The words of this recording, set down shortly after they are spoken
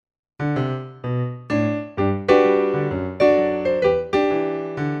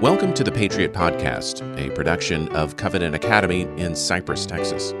Welcome to the Patriot Podcast, a production of Covenant Academy in Cypress,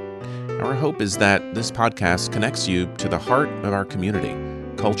 Texas. Our hope is that this podcast connects you to the heart of our community,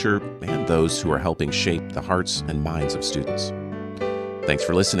 culture, and those who are helping shape the hearts and minds of students. Thanks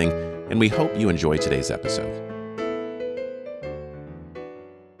for listening, and we hope you enjoy today's episode.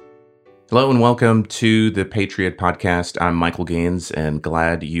 Hello and welcome to the Patriot Podcast. I'm Michael Gaines and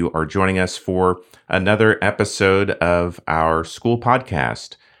glad you are joining us for another episode of our school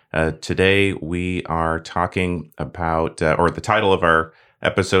podcast. Today we are talking about, or the title of our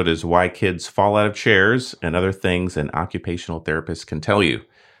episode is Why Kids Fall Out of Chairs and Other Things an Occupational Therapist Can Tell You.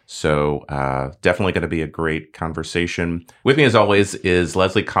 So definitely going to be a great conversation. With me as always is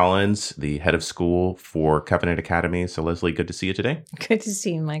Leslie Collins, the head of school for Covenant Academy. So Leslie, good to see you today. Good to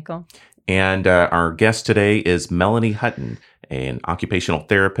see you, Michael. And our guest today is Melanie Hutton, an occupational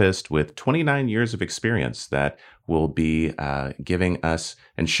therapist with 29 years of experience that will be giving us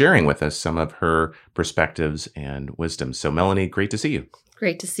and sharing with us some of her perspectives and wisdom. So Melanie, great to see you.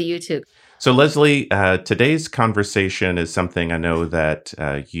 Great to see you too. So Leslie, today's conversation is something I know that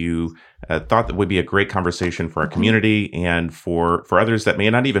you thought that would be a great conversation for our community and for others that may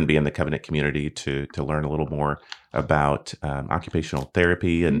not even be in the Covenant community to learn a little more about occupational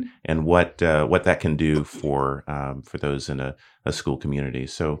therapy and what that can do for those in a school community.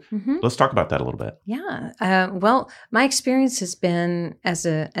 So let's talk about that a little bit. Yeah. Well, my experience has been as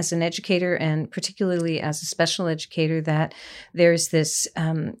an educator and particularly as a special educator that there's this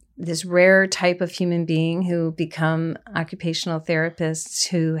rare type of human being who become occupational therapists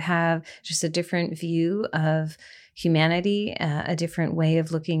who have just a different view of humanity, a different way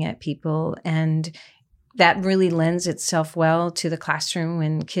of looking at people, and that really lends itself well to the classroom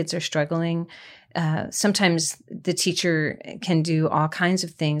when kids are struggling. Sometimes the teacher can do all kinds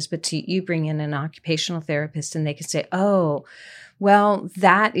of things, but you bring in an occupational therapist and they can say, oh, well,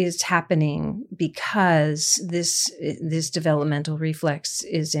 that is happening because this developmental reflex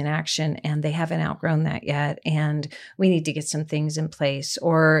is in action and they haven't outgrown that yet. And we need to get some things in place.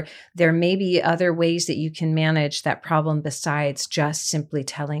 Or there may be other ways that you can manage that problem besides just simply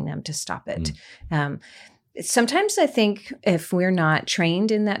telling them to stop it. Sometimes I think if we're not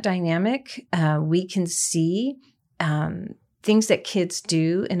trained in that dynamic, we can see things that kids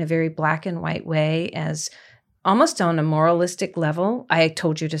do in a very black and white way as almost on a moralistic level. I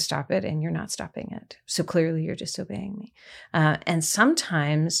told you to stop it and you're not stopping it. So clearly you're disobeying me. And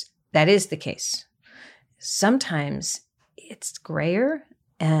sometimes that is the case. Sometimes it's grayer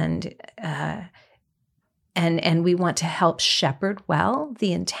and we want to help shepherd well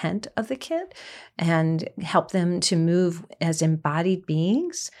the intent of the kid and help them to move as embodied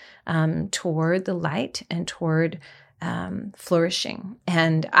beings toward the light and toward flourishing.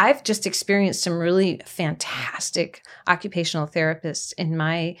 And I've just experienced some really fantastic occupational therapists in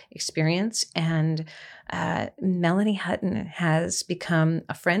my experience. And Melanie Hutton has become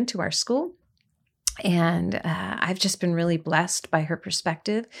a friend to our school. And I've just been really blessed by her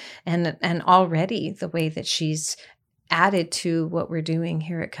perspective and already the way that she's added to what we're doing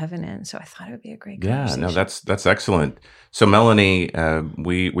here at Covenant. So I thought it would be a great conversation. Yeah, no, that's excellent. So Melanie,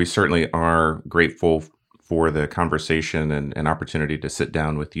 we certainly are grateful for the conversation and opportunity to sit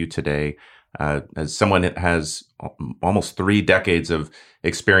down with you today. As someone that has almost 3 decades of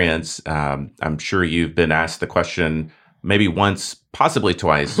experience, I'm sure you've been asked the question maybe once, possibly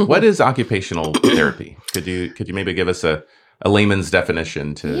twice. What is occupational therapy? Could you maybe give us a layman's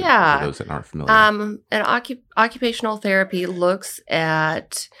definition to those that aren't familiar? Occupational therapy looks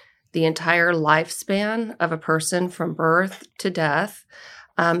at the entire lifespan of a person from birth to death.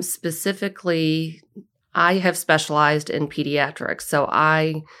 Specifically, I have specialized in pediatrics. So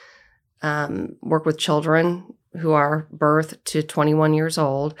I work with children who are birth to 21 years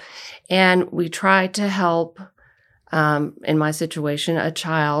old. And we try to help, in my situation, a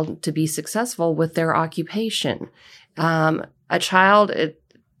child to be successful with their occupation. A child,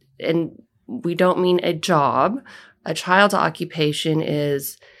 and we don't mean a job, a child's occupation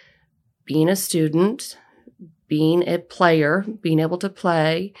is being a student, being a player, being able to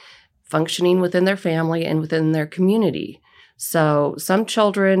play, functioning within their family and within their community. So some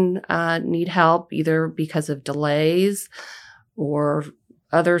children need help either because of delays or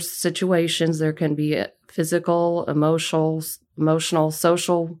other situations. There can be physical, emotional,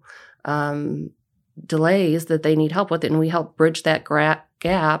 social delays that they need help with, and we help bridge that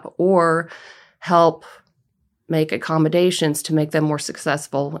gap or help make accommodations to make them more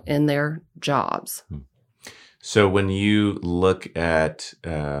successful in their jobs. So when you look at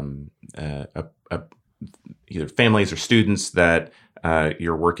either families or students that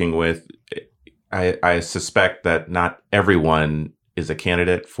you're working with, I suspect that not everyone is a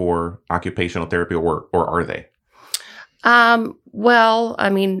candidate for occupational therapy, or are they? Well, I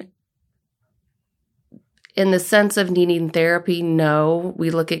mean, in the sense of needing therapy, no. We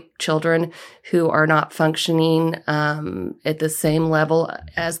look at children who are not functioning at the same level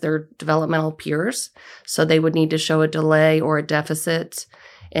as their developmental peers. So they would need to show a delay or a deficit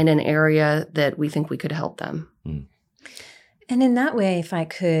in an area that we think we could help them. Mm. And in that way, if I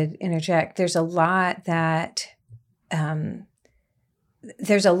could interject, there's a lot that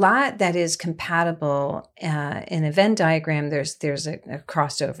is compatible in a Venn diagram. There's a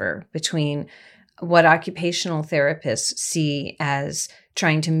crossover between what occupational therapists see as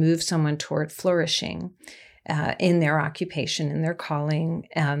trying to move someone toward flourishing in their occupation, in their calling,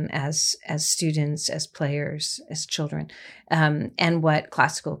 as students, as players, as children, and what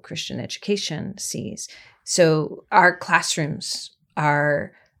classical Christian education sees. So our classrooms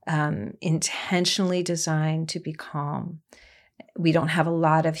are intentionally designed to be calm. We don't have a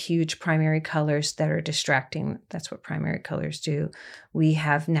lot of huge primary colors that are distracting. That's what primary colors do. We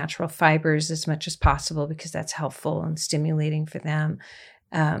have natural fibers as much as possible because that's helpful and stimulating for them.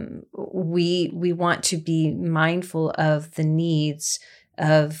 We want to be mindful of the needs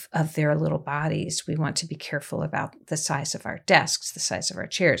of their little bodies. We want to be careful about the size of our desks, the size of our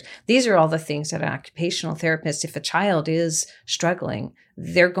chairs. These are all the things that an occupational therapist, if a child is struggling,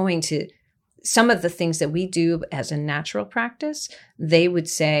 they're going to, some of the things that we do as a natural practice, they would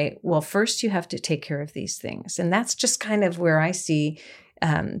say, well, first you have to take care of these things. And that's just kind of where I see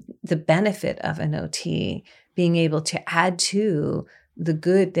the benefit of an OT being able to add to the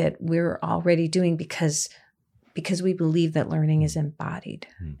good that we're already doing because we believe that learning is embodied.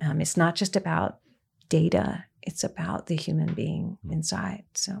 It's not just about data. It's about the human being inside.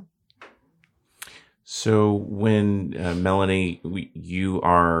 So when, Melanie, you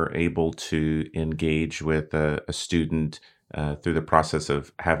are able to engage with a student through the process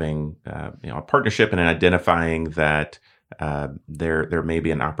of having a partnership and identifying that there may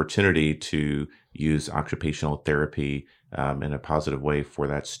be an opportunity to use occupational therapy in a positive way for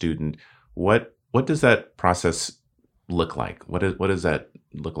that student, what does that process look like? What does that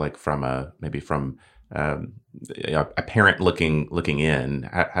look like from a parent looking in?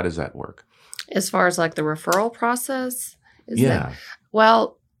 How does that work? As far as like the referral process? Yeah.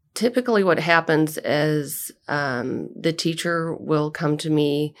 Well, typically what happens is the teacher will come to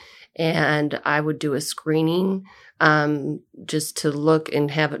me and I would do a screening just to look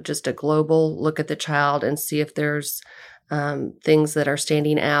and have just a global look at the child and see if there's things that are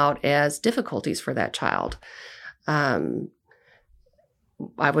standing out as difficulties for that child.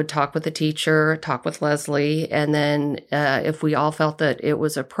 I would talk with the teacher, talk with Leslie, and then if we all felt that it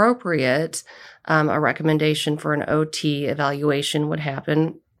was appropriate, a recommendation for an OT evaluation would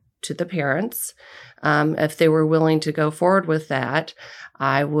happen to the parents. If they were willing to go forward with that,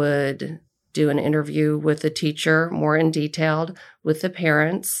 I would do an interview with the teacher more in detail with the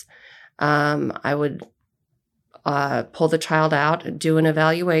parents. I would pull the child out, do an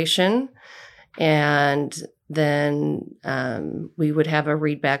evaluation, and then we would have a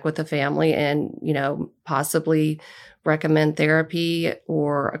read back with the family and, possibly recommend therapy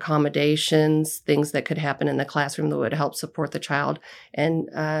or accommodations, things that could happen in the classroom that would help support the child and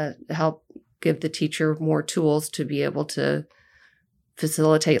help give the teacher more tools to be able to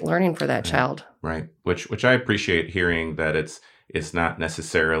facilitate learning for that child. Right. Which I appreciate hearing that it's not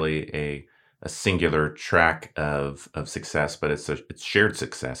necessarily a singular track of success, but it's shared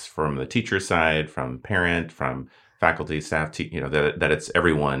success from the teacher side, from parent, from faculty, staff, that it's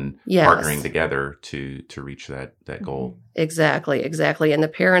everyone partnering together to reach that goal. Exactly. And the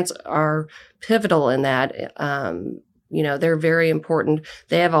parents are pivotal in that. They're very important.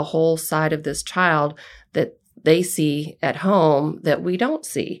 They have a whole side of this child that they see at home that we don't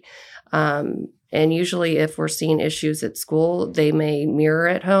see. And usually if we're seeing issues at school, they may mirror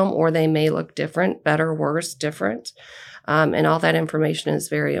at home or they may look different, better, worse, different. And all that information is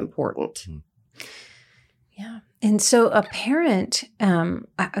very important. Yeah. And so a parent,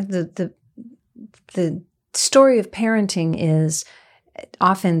 the story of parenting is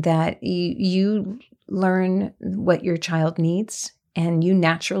often that you learn what your child needs and you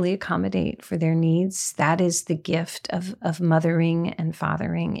naturally accommodate for their needs. That is the gift of mothering and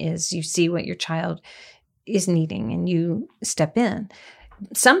fathering, is you see what your child is needing and you step in.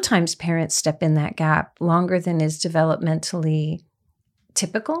 Sometimes parents step in that gap longer than is developmentally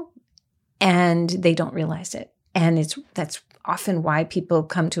typical, and they don't realize it. And that's often why people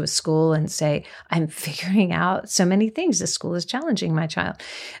come to a school and say, I'm figuring out so many things. The school is challenging my child.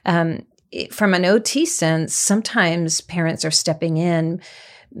 From an OT sense, sometimes parents are stepping in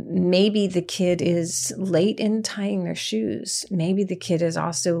maybe the kid is late in tying their shoes. Maybe the kid is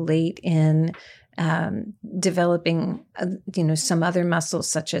also late in developing, some other muscles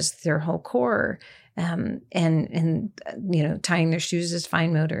such as their whole core. And tying their shoes is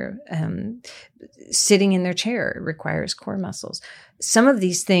fine motor. Sitting in their chair requires core muscles. Some of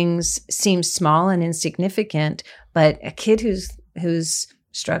these things seem small and insignificant, but a kid who's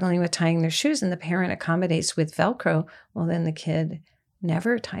struggling with tying their shoes and the parent accommodates with Velcro, well, then the kid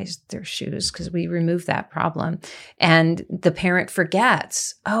never ties their shoes because we remove that problem. And the parent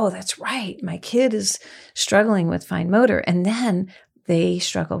forgets, oh, that's right, my kid is struggling with fine motor. And then they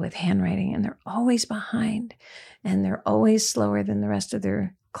struggle with handwriting and they're always behind and they're always slower than the rest of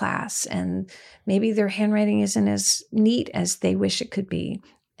their class. And maybe their handwriting isn't as neat as they wish it could be.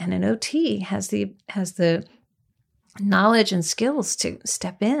 And an OT has the knowledge and skills to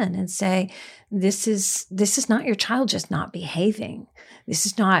step in and say, this is not your child just not behaving. This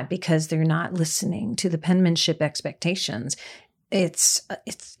is not because they're not listening to the penmanship expectations. It's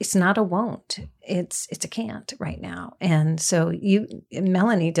not a won't. It's a can't right now. And so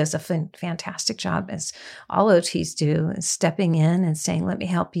Melanie does a fantastic job, as all OTs do, stepping in and saying, let me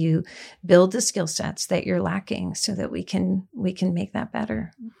help you build the skill sets that you're lacking so that we can make that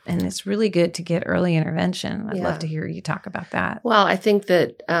better. And it's really good to get early intervention. I'd love to hear you talk about that. Well, I think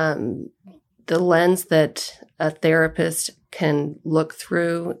that the lens that a therapist can look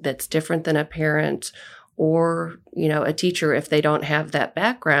through that's different than a parent or, a teacher, if they don't have that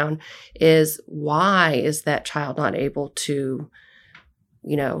background, is why is that child not able to,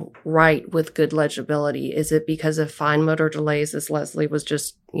 write with good legibility? Is it because of fine motor delays, as Leslie was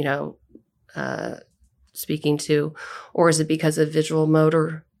just, speaking to, or is it because of visual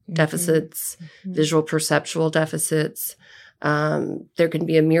motor deficits, visual perceptual deficits? There can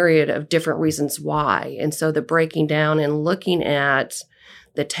be a myriad of different reasons why. And so the breaking down and looking at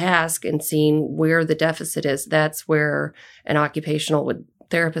the task and seeing where the deficit is, that's where an occupational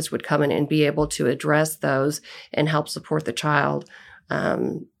therapist would come in and be able to address those and help support the child,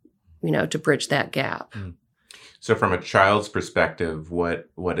 to bridge that gap. So from a child's perspective,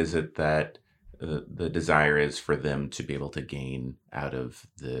 what is it that the desire is for them to be able to gain out of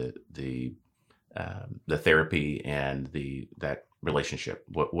the therapy and that relationship?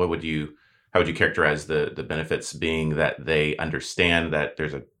 How would you characterize the benefits, being that they understand that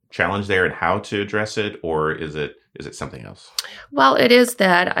there's a challenge there and how to address it, or is it something else? Well, it is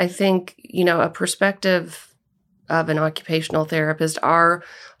that. I think, a perspective of an occupational therapist, our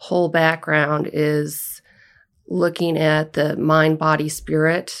whole background is looking at the mind, body,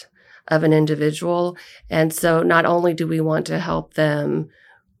 spirit of an individual. And so not only do we want to help them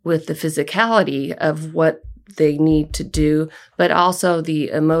with the physicality of what they need to do, but also the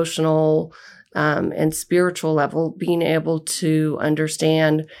emotional and spiritual level, being able to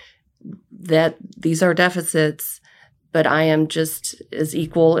understand that these are deficits, but I am just as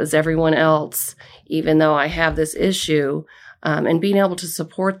equal as everyone else, even though I have this issue, and being able to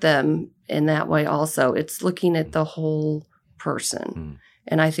support them in that way also. It's looking at the whole person.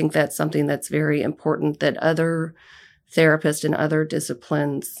 And I think that's something that's very important that other therapists in other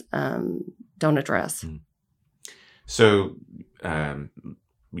disciplines don't address. So,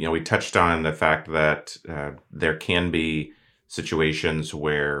 we touched on the fact that there can be situations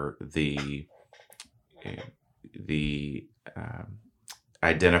where the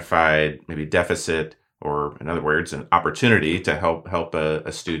identified maybe deficit, or in other words, an opportunity to help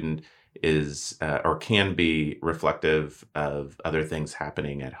a student is or can be reflective of other things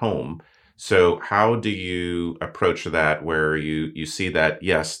happening at home. So how do you approach that, where you see that,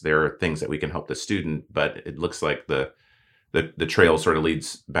 yes, there are things that we can help the student, but it looks like the trail sort of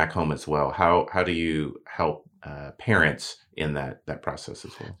leads back home as well? How do you help parents in that process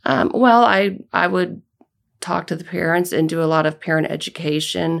as well? Well, I would talk to the parents and do a lot of parent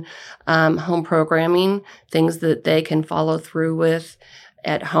education, home programming, things that they can follow through with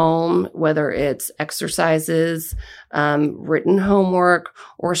at home, whether it's exercises, written homework,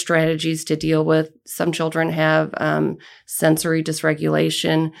 or strategies to deal with. Some children have sensory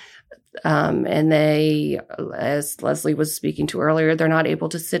dysregulation, and they, as Leslie was speaking to earlier, they're not able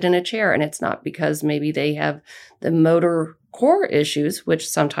to sit in a chair. And it's not because maybe they have the motor core issues, which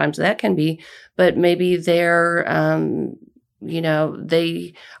sometimes that can be, but maybe they're,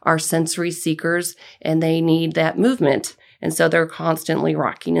 they are sensory seekers and they need that movement. And so they're constantly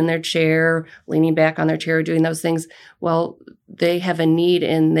rocking in their chair, leaning back on their chair, doing those things. Well, they have a need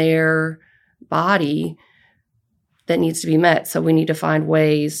in their body that needs to be met. So we need to find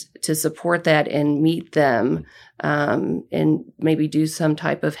ways to support that and meet them, and maybe do some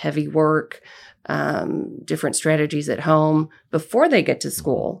type of heavy work, different strategies at home before they get to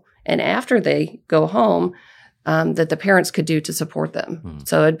school and after they go home that the parents could do to support them.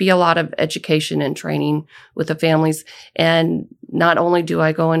 So it'd be a lot of education and training with the families. And not only do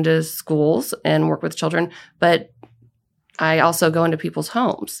I go into schools and work with children, but I also go into people's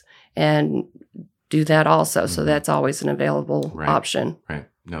homes and do that also. So that's always an available option. Right.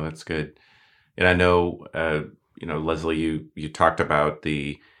 No, that's good. And I know, Leslie, you talked about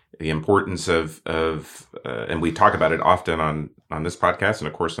the importance of and we talk about it often on this podcast and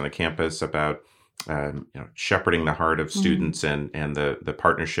of course on the campus about shepherding the heart of students and the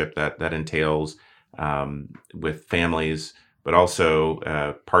partnership that entails with families, but also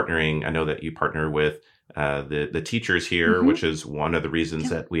partnering. I know that you partner with the teachers here, which is one of the reasons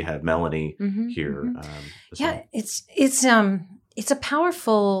that we had Melanie here. As well. It's a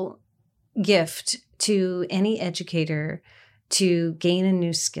powerful gift to any educator to gain a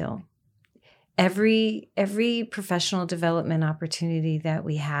new skill. Every professional development opportunity that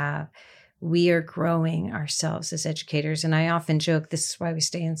we have, we are growing ourselves as educators. And I often joke, this is why we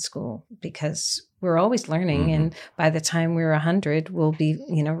stay in school, because we're always learning. And by the time we're 100, we'll be,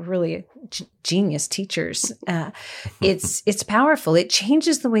 really genius teachers. It's powerful. It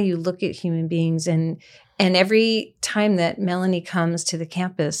changes the way you look at human beings. And every time that Melanie comes to the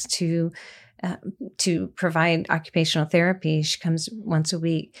campus to provide occupational therapy, she comes once a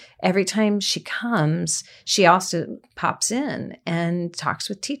week. Every time she comes, she also pops in and talks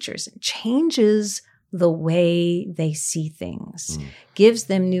with teachers and changes the way they see things, gives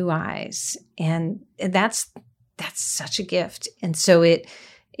them new eyes. And that's such a gift. And so it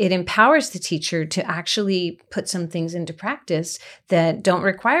empowers the teacher to actually put some things into practice that don't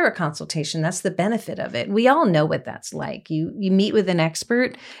require a consultation. That's the benefit of it. We all know what that's like. You meet with an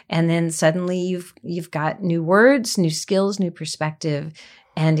expert and then suddenly you've got new words, new skills, new perspective,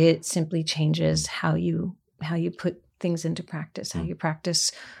 and it simply changes how you put things into practice, how you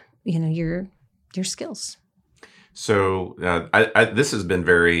practice, your skills. So this has been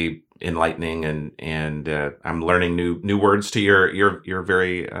very enlightening, and I'm learning new words to your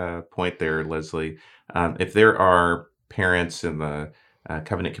very point there, Leslie. If there are parents in the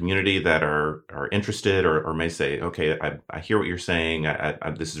Covenant community that are interested or may say, okay, I hear what you're saying,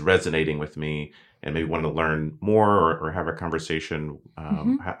 this is resonating with me, and maybe want to learn more or have a conversation,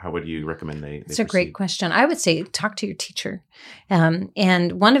 how would you recommend they It's a great question. I would say talk to your teacher.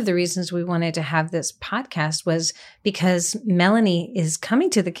 And one of the reasons we wanted to have this podcast was because Melanie is coming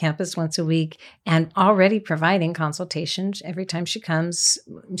to the campus once a week and already providing consultations. Every time she comes,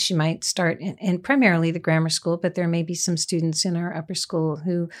 she might start in primarily the grammar school, but there may be some students in our upper school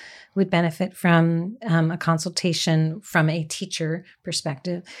who would benefit from a consultation from a teacher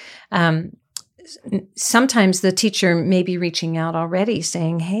perspective. Sometimes the teacher may be reaching out already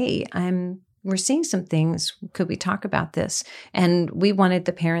saying, hey, we're seeing some things. Could we talk about this? And we wanted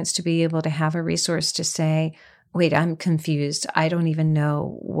the parents to be able to have a resource to say, wait, I'm confused. I don't even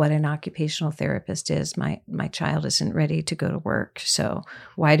know what an occupational therapist is. My child isn't ready to go to work. So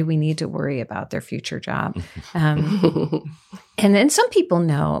why do we need to worry about their future job? And then some people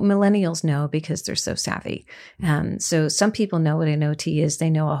know, millennials know because they're so savvy. So some people know what an OT is. They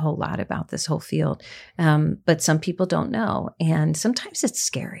know a whole lot about this whole field. But some people don't know. And sometimes it's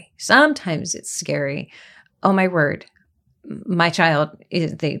scary. Oh, my word. My child,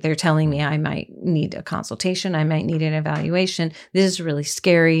 they're telling me I might need a consultation. I might need an evaluation. This is really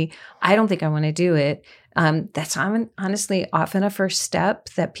scary. I don't think I want to do it. That's honestly often a first step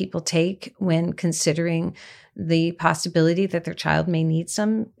that people take when considering the possibility that their child may need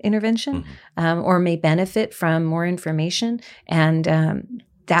some intervention or may benefit from more information. And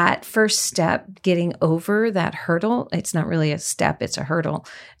that first step, getting over that hurdle, it's not really a step, it's a hurdle.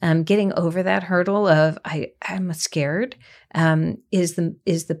 Getting over that hurdle of I'm scared is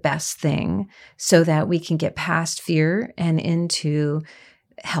the best thing so that we can get past fear and into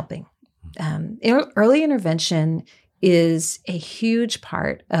helping. Early intervention is a huge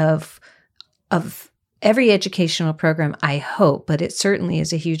part of every educational program, I hope, but it certainly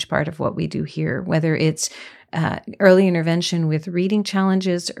is a huge part of what we do here, whether it's early intervention with reading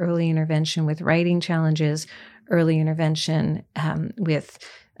challenges, early intervention with writing challenges, early intervention with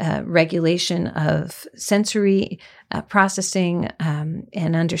regulation of sensory processing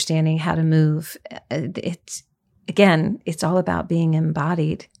and understanding how to move. It's all about being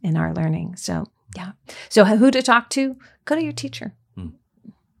embodied in our learning. So, yeah. So who to talk to? Go to your teacher.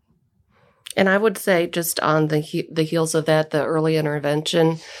 And I would say just on the heels of that, the early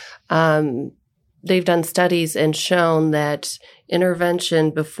intervention, they've done studies and shown that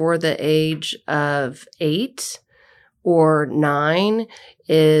intervention before the age of 8 or 9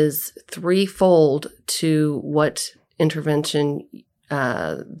 is threefold to what intervention,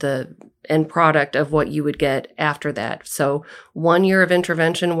 the end product of what you would get after that. So 1 year of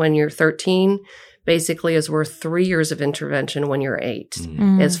intervention when you're 13 basically is worth 3 years of intervention when you're 8,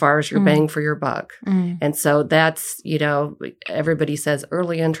 as far as your bang for your buck. And so that's, everybody says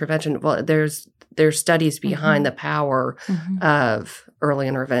early intervention. Well, there's studies behind the power of early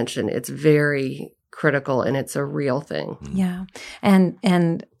intervention. It's very critical and it's a real thing. Yeah.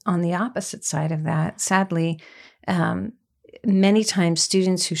 And on the opposite side of that, sadly, many times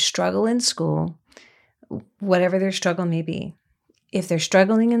students who struggle in school, whatever their struggle may be, if they're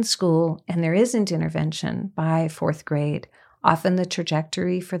struggling in school and there isn't intervention by 4th grade, often the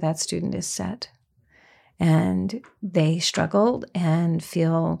trajectory for that student is set. And they struggled and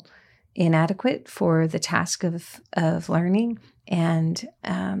feel inadequate for the task of learning and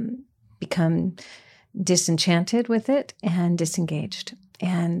become disenchanted with it and disengaged.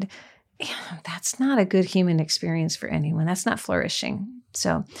 And that's not a good human experience for anyone. That's not flourishing.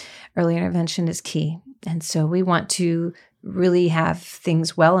 So early intervention is key. And so we want to really have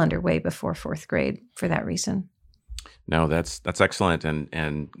things well underway before 4th grade for that reason. No, that's excellent,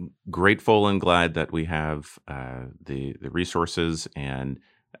 and grateful and glad that we have the resources and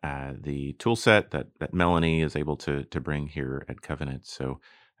the tool set that Melanie is able to bring here at Covenant. So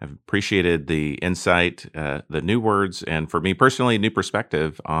I've appreciated the insight, the new words, and for me personally, new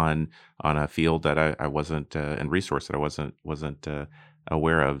perspective on a field that I wasn't and resource that I wasn't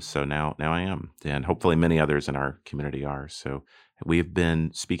aware of. So now I am, and hopefully many others in our community are. So we've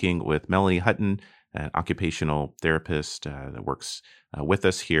been speaking with Melanie Hutton, an occupational therapist that works with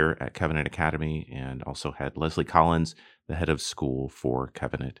us here at Covenant Academy, and also had Leslie Collins, the head of school for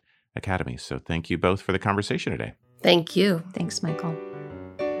Covenant Academy. So thank you both for the conversation today. Thank you. Thanks, Michael.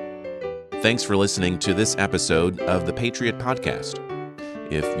 Thanks for listening to this episode of the Patriot Podcast.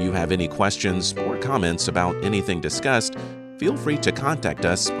 If you have any questions or comments about anything discussed, feel free to contact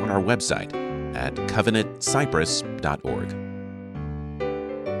us on our website at covenantcypress.org.